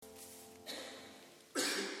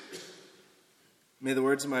May the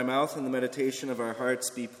words of my mouth and the meditation of our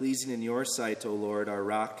hearts be pleasing in your sight, O Lord, our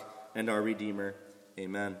rock and our Redeemer.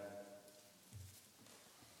 Amen.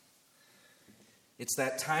 It's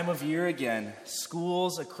that time of year again.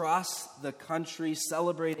 Schools across the country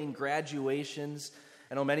celebrating graduations.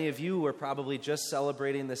 I know many of you were probably just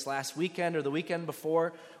celebrating this last weekend or the weekend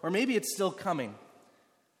before, or maybe it's still coming.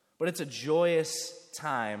 But it's a joyous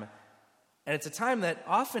time, and it's a time that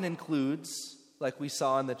often includes, like we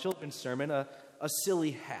saw in the children's sermon, a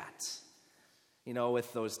silly hat,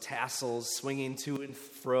 with those tassels swinging to and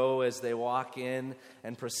fro as they walk in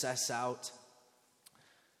and process out.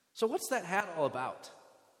 So what's that hat all about?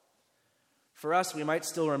 For us, we might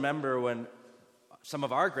still remember when some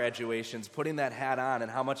of our graduations, putting that hat on and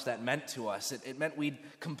how much that meant to us. It meant we'd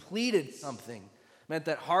completed something. It meant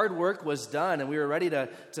that hard work was done and we were ready to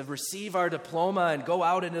receive our diploma and go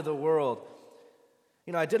out into the world.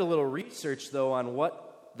 I did a little research, though, on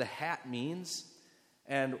what the hat means.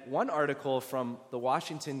 And one article from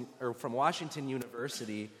Washington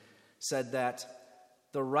University said that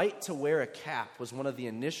the right to wear a cap was one of the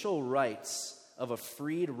initial rights of a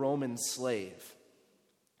freed Roman slave.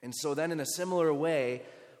 And so then in a similar way,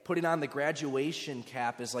 putting on the graduation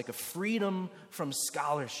cap is like a freedom from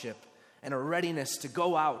scholarship and a readiness to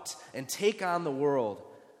go out and take on the world.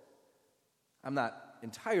 I'm not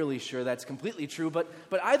entirely sure that's completely true, but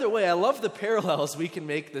either way, I love the parallels we can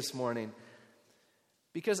make this morning.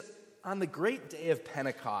 Because on the great day of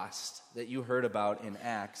Pentecost that you heard about in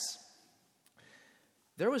Acts,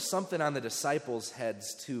 there was something on the disciples'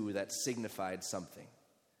 heads too that signified something.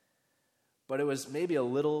 But it was maybe a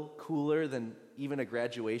little cooler than even a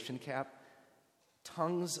graduation cap.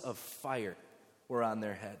 Tongues of fire were on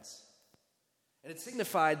their heads. And it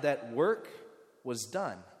signified that work was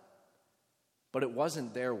done. But it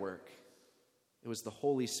wasn't their work. It was the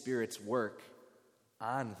Holy Spirit's work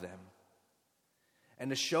on them. And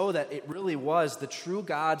to show that it really was the true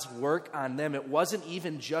God's work on them, it wasn't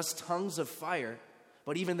even just tongues of fire,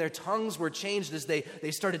 but even their tongues were changed as they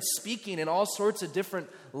started speaking in all sorts of different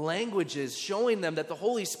languages, showing them that the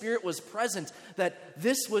Holy Spirit was present, that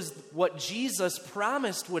this was what Jesus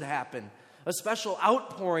promised would happen, a special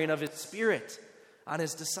outpouring of His Spirit on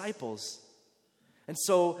His disciples. And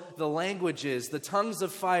so the languages, the tongues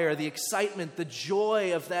of fire, the excitement, the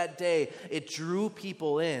joy of that day, it drew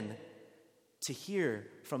people in to hear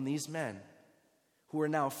from these men who are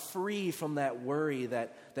now free from that worry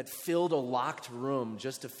that filled a locked room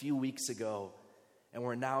just a few weeks ago, and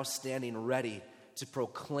were now standing ready to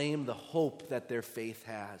proclaim the hope that their faith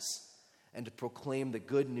has and to proclaim the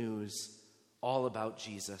good news all about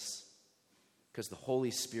Jesus, because the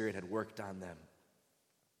Holy Spirit had worked on them.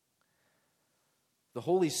 The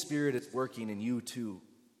Holy Spirit is working in you too,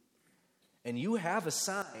 and you have a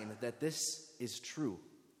sign that this is true.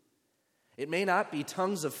 It may not be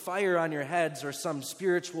tongues of fire on your heads or some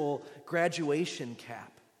spiritual graduation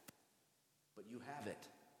cap, but you have it.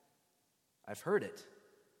 I've heard it.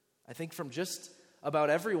 I think from just about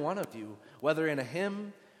every one of you, whether in a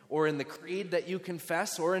hymn or in the creed that you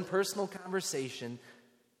confess or in personal conversation,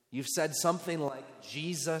 you've said something like,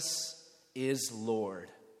 Jesus is Lord.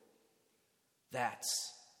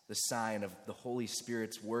 That's the sign of the Holy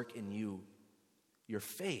Spirit's work in you, your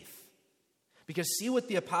faith. Because see what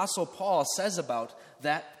the Apostle Paul says about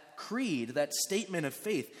that creed, that statement of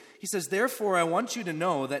faith. He says, therefore, I want you to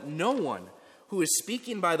know that no one who is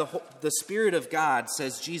speaking by the Spirit of God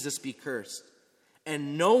says Jesus be cursed.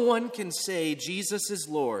 And no one can say Jesus is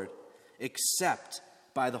Lord except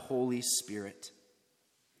by the Holy Spirit.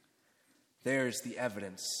 There's the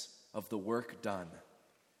evidence of the work done,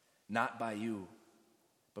 not by you,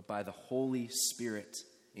 but by the Holy Spirit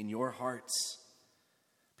in your hearts.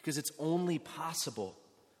 Because it's only possible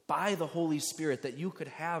by the Holy Spirit that you could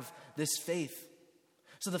have this faith.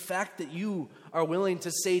 So the fact that you are willing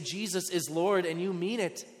to say Jesus is Lord and you mean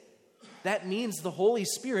it, that means the Holy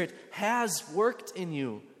Spirit has worked in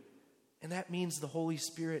you. And that means the Holy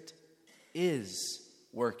Spirit is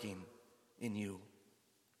working in you.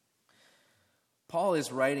 Paul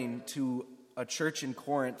is writing to a church in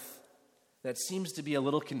Corinth that seems to be a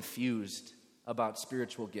little confused about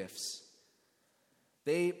spiritual gifts.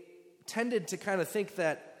 They tended to kind of think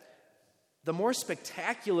that the more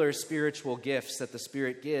spectacular spiritual gifts that the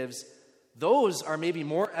Spirit gives, those are maybe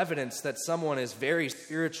more evidence that someone is very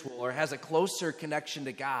spiritual or has a closer connection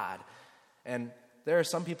to God. And there are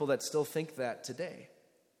some people that still think that today.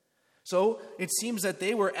 So it seems that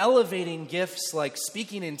they were elevating gifts like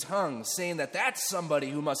speaking in tongues, saying that that's somebody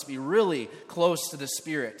who must be really close to the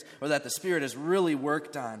Spirit, or that the Spirit has really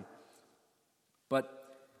worked on. But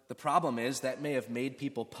the problem is that may have made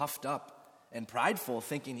people puffed up and prideful,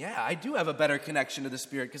 thinking, yeah, I do have a better connection to the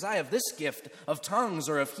Spirit because I have this gift of tongues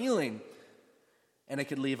or of healing. And it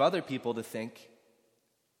could leave other people to think,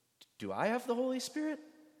 do I have the Holy Spirit?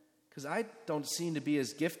 Because I don't seem to be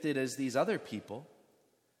as gifted as these other people.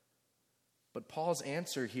 But Paul's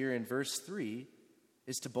answer here in verse 3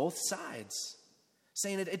 is to both sides,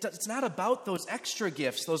 saying it's not about those extra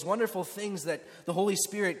gifts, those wonderful things that the Holy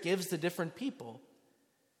Spirit gives to different people.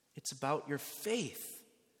 It's about your faith.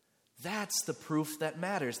 That's the proof that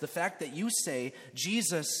matters. The fact that you say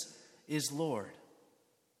Jesus is Lord.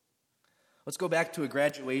 Let's go back to a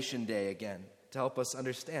graduation day again to help us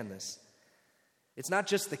understand this. It's not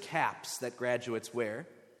just the caps that graduates wear.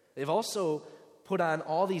 They've also put on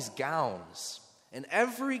all these gowns, and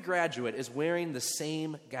every graduate is wearing the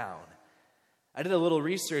same gown. I did a little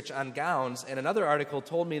research on gowns, and another article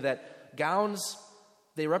told me that gowns,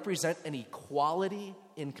 they represent an equality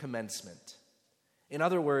in commencement. In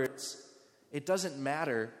other words, it doesn't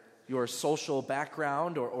matter your social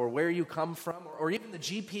background or where you come from or even the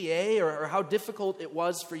GPA or how difficult it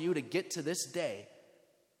was for you to get to this day,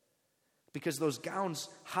 because those gowns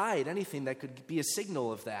hide anything that could be a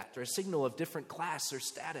signal of that or a signal of different class or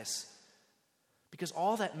status. Because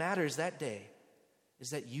all that matters that day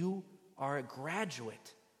is that you are a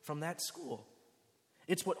graduate from that school.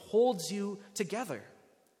 It's what holds you together.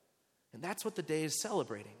 And that's what the day is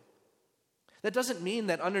celebrating. That doesn't mean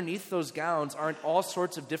that underneath those gowns aren't all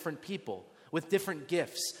sorts of different people with different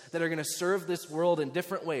gifts that are going to serve this world in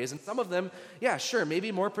different ways. And some of them, yeah, sure,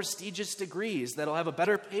 maybe more prestigious degrees that'll have a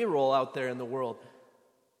better payroll out there in the world.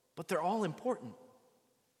 But they're all important.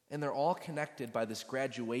 And they're all connected by this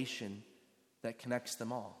graduation that connects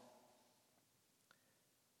them all.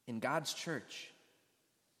 In God's church,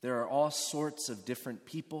 there are all sorts of different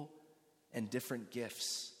people and different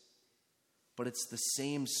gifts. But it's the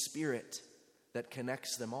same Spirit that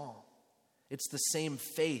connects them all. It's the same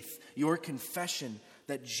faith, your confession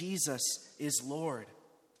that Jesus is Lord.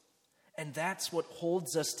 And that's what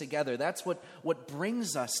holds us together. That's what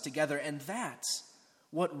brings us together. And that's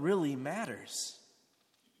what really matters.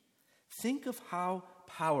 Think of how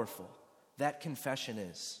powerful that confession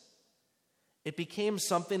is. It became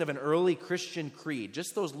something of an early Christian creed.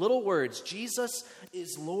 Just those little words, Jesus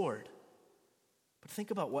is Lord. But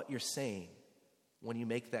think about what you're saying when you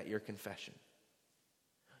make that your confession.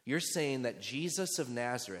 You're saying that Jesus of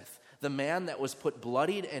Nazareth, the man that was put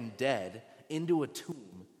bloodied and dead into a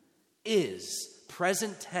tomb, is,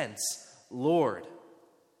 present tense, Lord.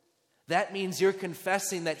 That means you're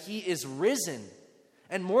confessing that he is risen.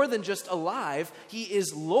 And more than just alive, he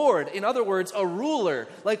is Lord. In other words, a ruler,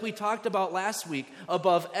 like we talked about last week,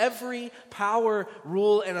 above every power,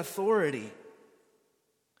 rule, and authority.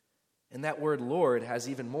 And that word Lord has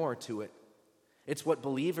even more to it. It's what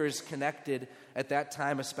believers connected at that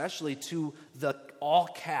time, especially to the all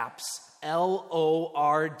caps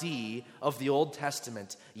L-O-R-D of the Old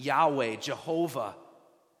Testament, Yahweh, Jehovah,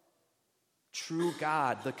 true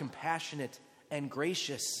God, the compassionate and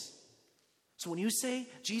gracious. So when you say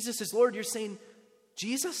Jesus is Lord, you're saying,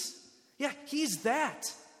 Jesus? Yeah, he's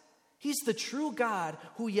that. He's the true God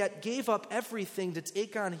who yet gave up everything to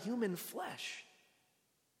take on human flesh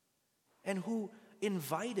and who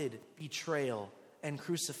invited betrayal and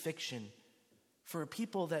crucifixion for a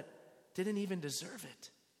people that didn't even deserve it.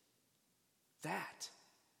 That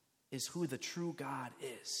is who the true God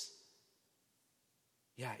is.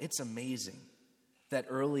 Yeah, it's amazing that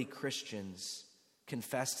early Christians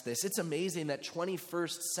confessed this. It's amazing that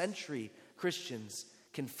 21st century Christians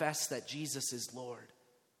confess that Jesus is Lord.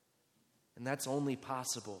 And that's only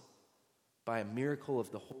possible by a miracle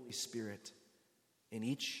of the Holy Spirit in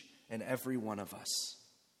each and every one of us.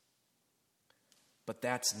 But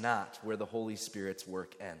that's not where the Holy Spirit's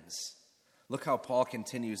work ends. Look how Paul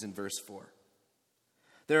continues in verse 4.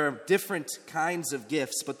 There are different kinds of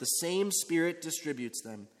gifts, but the same Spirit distributes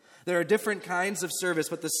them. There are different kinds of service,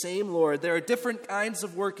 but the same Lord. There are different kinds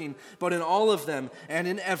of working, but in all of them and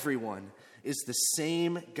in everyone is the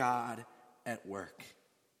same God at work.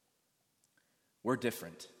 We're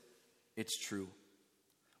different. It's true.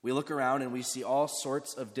 We look around and we see all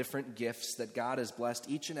sorts of different gifts that God has blessed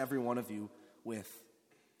each and every one of you with.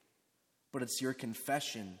 But it's your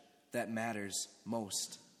confession that matters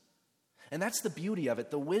most. And that's the beauty of it,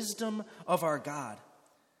 the wisdom of our God.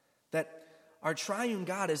 That our triune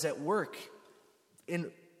God is at work in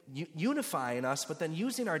unifying us, but then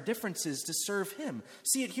using our differences to serve him.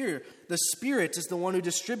 See it here. The Spirit is the one who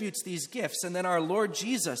distributes these gifts, and then our Lord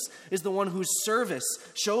Jesus is the one whose service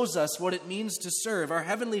shows us what it means to serve. Our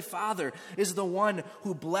Heavenly Father is the one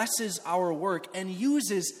who blesses our work and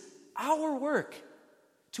uses our work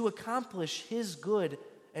to accomplish his good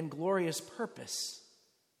and glorious purpose.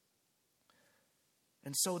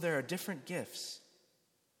 And so there are different gifts,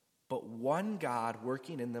 but one God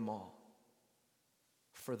working in them all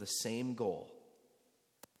for the same goal.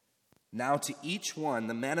 Now to each one,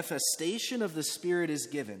 the manifestation of the Spirit is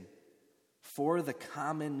given for the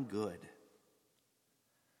common good.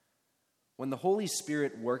 When the Holy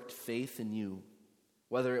Spirit worked faith in you,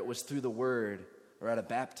 whether it was through the Word or at a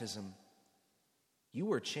baptism, you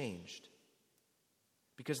were changed.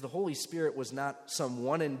 Because the Holy Spirit was not some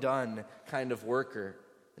one-and-done kind of worker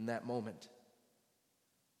in that moment.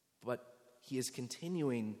 But He is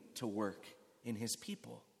continuing to work in His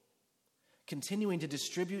people, continuing to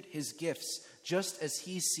distribute His gifts just as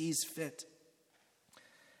He sees fit.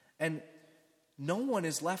 And no one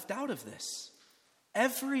is left out of this.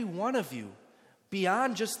 Every one of you,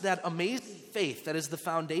 beyond just that amazing faith that is the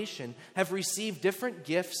foundation, have received different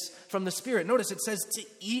gifts from the Spirit. Notice it says to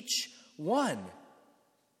each one.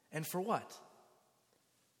 And for what?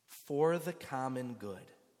 For the common good.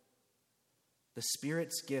 The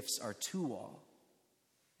Spirit's gifts are to all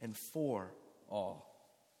and for all.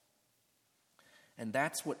 And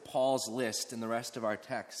that's what Paul's list in the rest of our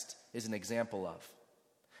text is an example of.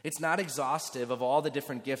 It's not exhaustive of all the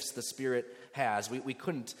different gifts the Spirit has. We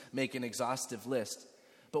couldn't make an exhaustive list.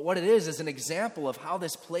 But what it is an example of how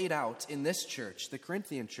this played out in this church, the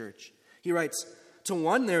Corinthian church. He writes, to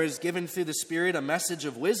one there is given through the Spirit a message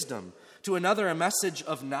of wisdom, to another a message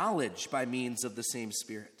of knowledge by means of the same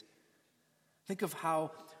Spirit. Think of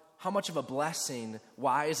how much of a blessing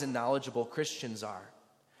wise and knowledgeable Christians are.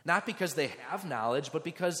 Not because they have knowledge, but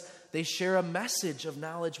because they share a message of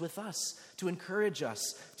knowledge with us, to encourage us,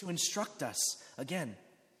 to instruct us. Again,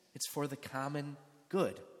 it's for the common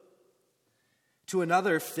good. To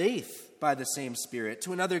another, faith by the same Spirit.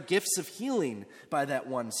 To another, gifts of healing by that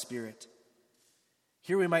one Spirit.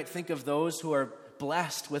 Here we might think of those who are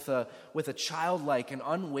blessed with a childlike and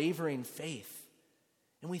unwavering faith.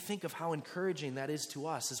 And we think of how encouraging that is to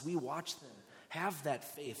us as we watch them have that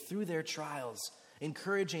faith through their trials,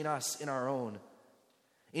 encouraging us in our own.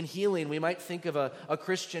 In healing, we might think of a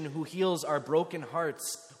Christian who heals our broken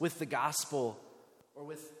hearts with the gospel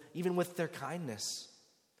or even with their kindness.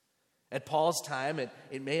 At Paul's time,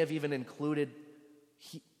 it may have even included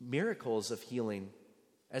miracles of healing,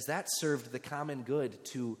 as that served the common good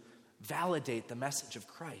to validate the message of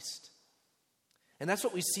Christ. And that's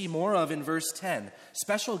what we see more of in verse 10.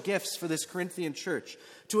 Special gifts for this Corinthian church.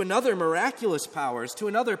 To another, miraculous powers. To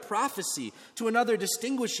another, prophecy. To another,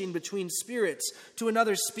 distinguishing between spirits. To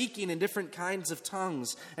another, speaking in different kinds of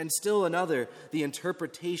tongues. And still another, the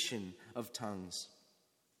interpretation of tongues.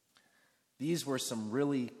 These were some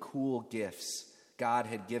really cool gifts God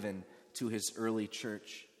had given to His early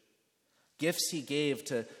church. Gifts He gave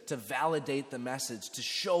to validate the message, to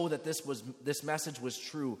show that this message was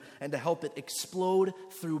true, and to help it explode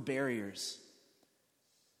through barriers.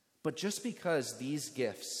 But just because these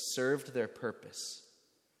gifts served their purpose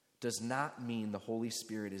does not mean the Holy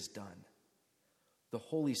Spirit is done. The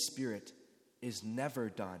Holy Spirit is never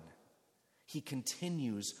done. He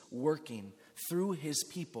continues working through His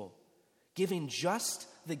people, giving just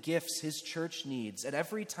the gifts His church needs at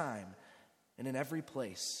every time and in every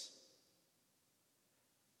place.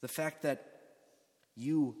 The fact that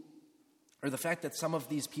some of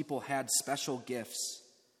these people had special gifts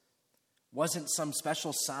wasn't some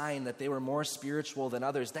special sign that they were more spiritual than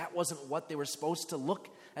others. That wasn't what they were supposed to look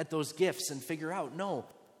at those gifts and figure out. No.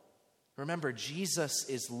 Remember, Jesus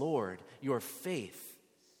is Lord. Your faith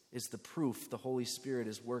is the proof the Holy Spirit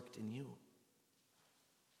has worked in you.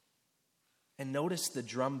 And notice the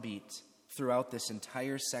drumbeat throughout this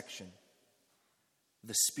entire section.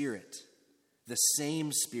 The Spirit. The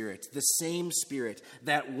same Spirit,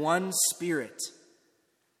 that one Spirit.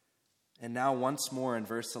 And now once more in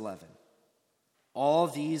verse 11. All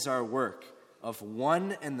these are work of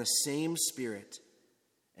one and the same Spirit,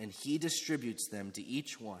 and He distributes them to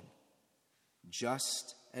each one,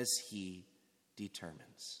 just as He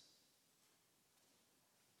determines.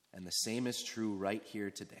 And the same is true right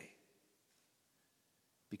here today.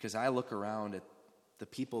 Because I look around at the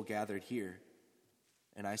people gathered here,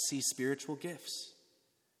 and I see spiritual gifts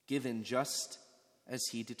given just as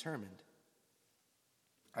He determined.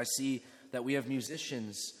 I see that we have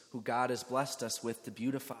musicians who God has blessed us with to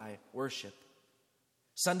beautify worship.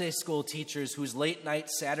 Sunday school teachers whose late night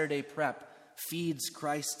Saturday prep feeds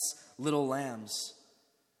Christ's little lambs.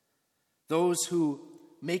 Those who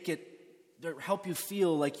help you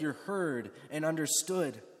feel like you're heard and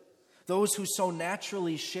understood. Those who so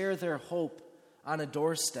naturally share their hope on a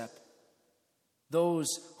doorstep. Those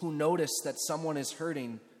who notice that someone is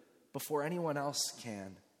hurting before anyone else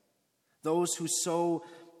can. Those who so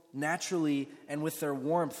naturally and with their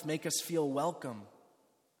warmth make us feel welcome.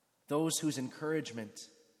 Those whose encouragement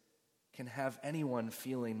can have anyone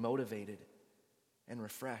feeling motivated and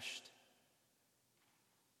refreshed.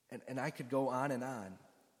 And I could go on and on.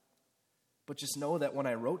 But just know that when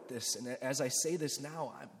I wrote this, and as I say this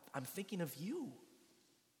now, I'm thinking of you.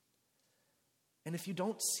 And if you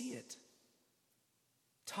don't see it,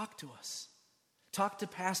 talk to us. Talk to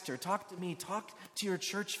Pastor, talk to me, talk to your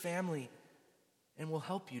church family, and we'll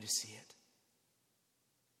help you to see it.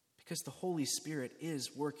 Because the Holy Spirit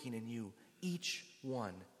is working in you, each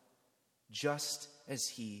one, just as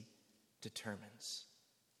He determines,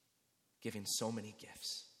 giving so many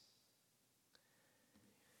gifts.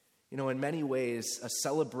 You know, in many ways, a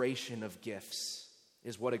celebration of gifts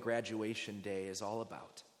is what a graduation day is all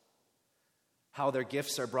about. How their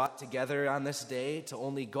gifts are brought together on this day to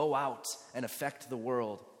only go out and affect the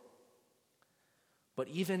world. But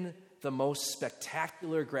even the most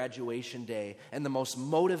spectacular graduation day and the most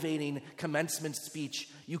motivating commencement speech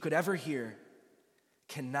you could ever hear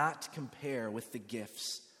cannot compare with the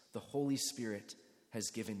gifts the Holy Spirit has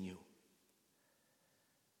given you.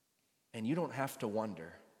 And you don't have to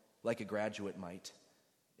wonder, like a graduate might,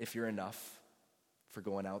 if you're enough for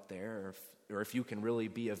going out there or if you can really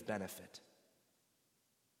be of benefit.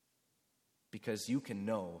 Because you can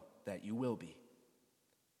know that you will be.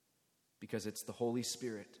 Because it's the Holy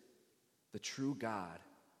Spirit, the true God,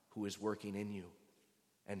 who is working in you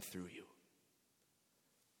and through you.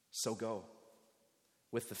 So go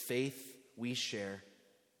with the faith we share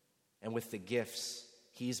and with the gifts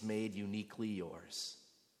He's made uniquely yours.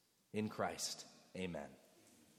 In Christ, amen.